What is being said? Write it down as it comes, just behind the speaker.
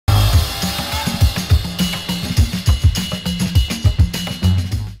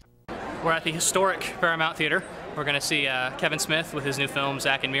We're at the historic Paramount Theater. We're going to see Kevin Smith with his new film,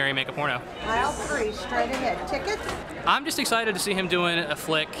 Zach and Miri Make a Porno. Aisle 3, straight ahead. Tickets? I'm just excited to see him doing a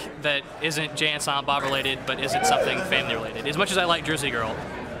flick that isn't Jay and Silent Bob related, but isn't something family related. As much as I like Jersey Girl.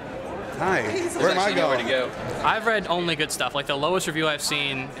 Hi. Where am I going? To go. I've read only good stuff. Like the lowest review I've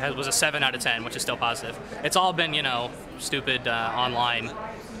seen was a 7 out of 10, which is still positive. It's all been, you know, stupid online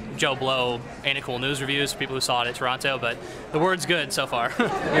Joe Blow, ain't it cool news reviews for people who saw it at Toronto, but the word's good so far.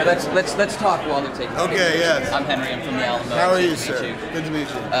 Yeah, let's talk while they're taking pictures. Okay, yes. I'm Henry. I'm from the Alamo. How are you, sir? Good to meet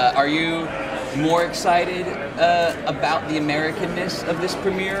you. Are you more excited about the Americanness of this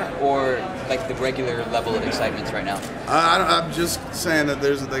premiere, or like the regular level of excitement right now? I'm just saying that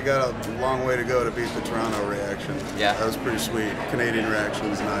they got a long way to go to beat the Toronto reaction. Yeah, that was pretty sweet. Canadian reaction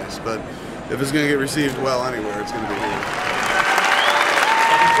is nice, but if it's going to get received well anywhere, it's going to be here.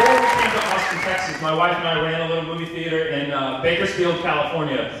 Before we came to Austin, Texas, my wife and I ran a little movie theater in Bakersfield,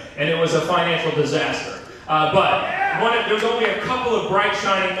 California, and it was a financial disaster. There was only a couple of bright,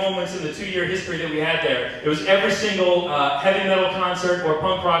 shining moments in the 2-year history that we had there. It was every single heavy metal concert or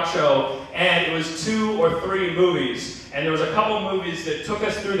punk rock show, and it was 2 or 3 movies. And there was a couple movies that took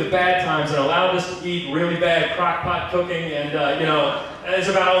us through the bad times and allowed us to eat really bad crock pot cooking, and you know, that's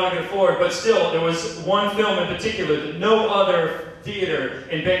about all we could afford. But still, there was one film in particular that no other theater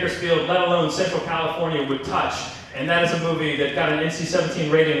in Bakersfield, let alone Central California, would touch. And that is a movie that got an NC-17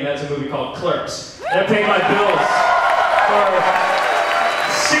 rating, and that's a movie called Clerks. And I paid my bills for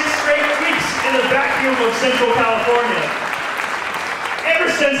 6 straight weeks in the vacuum of Central California. Ever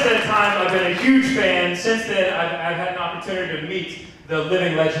since that time, I've been a huge fan. Since then, I've had an opportunity to meet the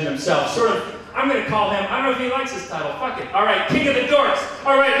living legend himself. Sort of, I'm going to call him, I don't know if he likes this title, fuck it. All right, King of the Dorks.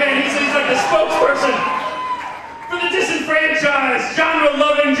 All right, man, he's like the spokesperson for the disenfranchised,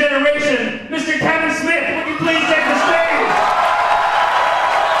 genre-loving generation. Mr. Kevin Smith, would you please take the stage?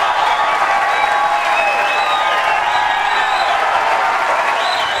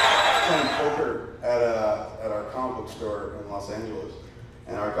 At our comic book store in Los Angeles,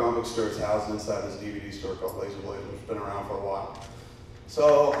 and our comic book store is housed inside this DVD store called Laser Blade, which has been around for a while.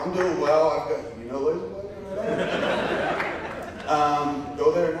 So I'm doing well. I've got, you know, Laser Blade.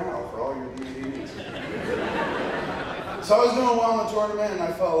 Go there now for all your DVD needs. So I was doing well in the tournament, and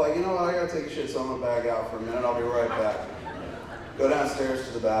I felt like, you know what, I gotta take a shit, so I'm gonna bag out for a minute. I'll be right back. Go downstairs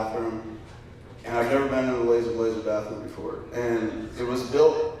to the bathroom, and I've never been in a Laser Blazer bathroom before, and it was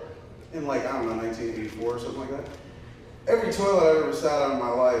built in, like, I don't know, 1984 or something like that. Every toilet I've ever sat on in my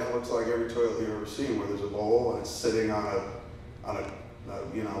life looks like every toilet you've ever seen, where there's a bowl and it's sitting on a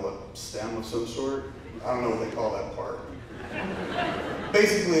you know, a stem of some sort. I don't know what they call that part.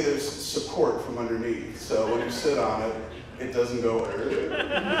 Basically, there's support from underneath, so when you sit on it, it doesn't go.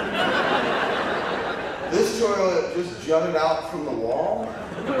 This toilet just jutted out from the wall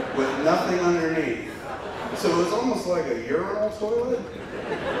with nothing underneath. So it was almost like a urinal toilet,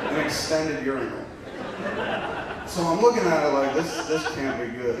 an extended urinal. So I'm looking at it like, this can't be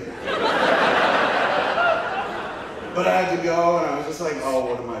good. But I had to go, and I was just like, oh,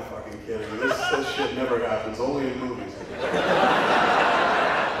 what am I fucking kidding? This shit never happens, only in movies.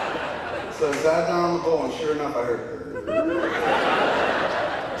 So I sat down on the bowl, and sure enough, I heard.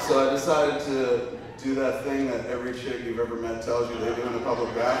 So I decided to do that thing that every chick you've ever met tells you they do in a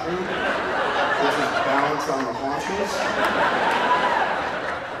public bathroom, which is balance on the haunches.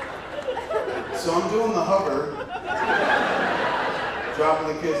 So I'm doing the hover, dropping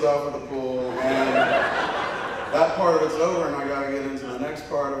the kids off at the pool, and that part of it's over, and I gotta get into the next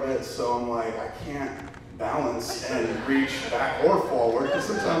part of it, so I'm like, I can't balance and reach back or forward, because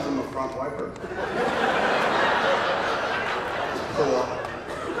sometimes I'm a front wiper. Just pull up.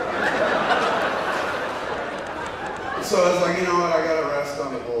 So I was like, you know what, I gotta rest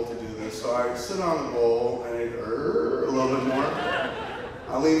on the bowl to do this. So I sit on the bowl, and it a little bit more.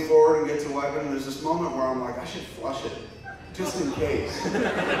 I lean forward and get to wipe it, and there's this moment where I'm like, I should flush it, just in case. And then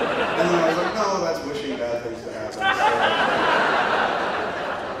I was like, no, that's wishing bad things to happen.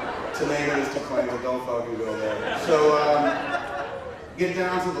 So, to name it is to claim it, don't fucking go there. So, get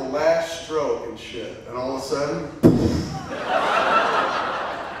down to the last stroke and shit, and all of a sudden,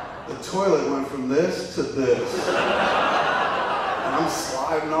 the toilet went from this to this. And I'm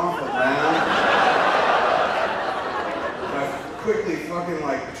sliding off it, man. Quickly fucking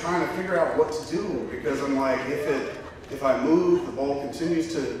like trying to figure out what to do, because I'm like, if I move, the bowl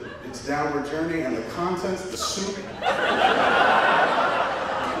continues to its downward journey, and the contents, the soup,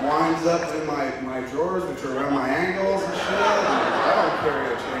 winds up in my drawers, which are around my ankles and shit. And I don't carry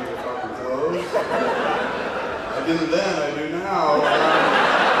a change of fucking clothes. I didn't then, I do now.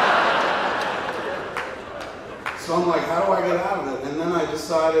 So I'm like, how do I get out of it? And then I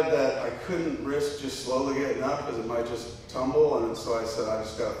decided that I couldn't risk just slowly getting up because it might just tumble, and so I said, I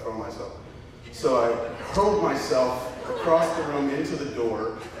just gotta throw myself. So I hurled myself across the room into the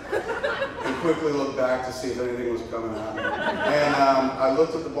door and quickly looked back to see if anything was coming at me. And I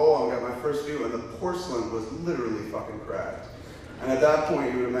looked at the bowl and got my first view, and the porcelain was literally fucking cracked. And at that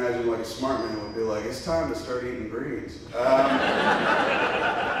point, you would imagine like a smart man would be like, it's time to start eating greens.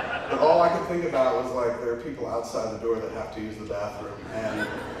 But all I could think about was like, there are people outside the door that have to use the bathroom, and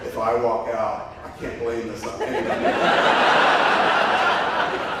if I walk out, I can't blame this on anybody.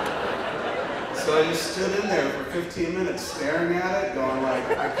 So I just stood in there for 15 minutes staring at it, going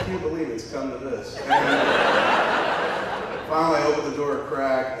like, I can't believe it's come to this. And finally I opened the door a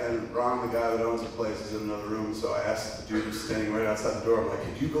crack, and Ron, the guy that owns the place, is in another room, so I asked the dude who's standing right outside the door, I'm like,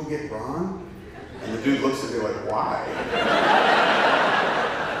 could you go get Ron? And the dude looks at me like, why?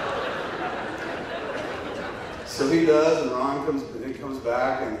 So he does, and Ron comes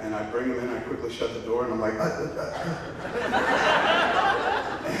back, and I bring him in, I quickly shut the door, and I'm like,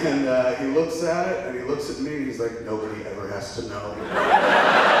 And he looks at it, and he looks at me, and he's like, nobody ever has to know.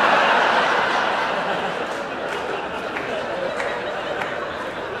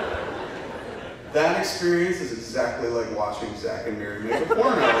 That experience is exactly like watching Zach and Miri make a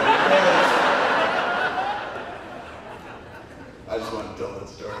porno. I just want to tell that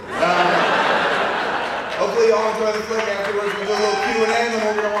story. Hopefully y'all enjoy the flick afterwards. We'll do a little Q&A, and then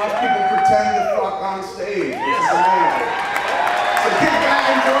we're going to watch people pretend to fuck on stage.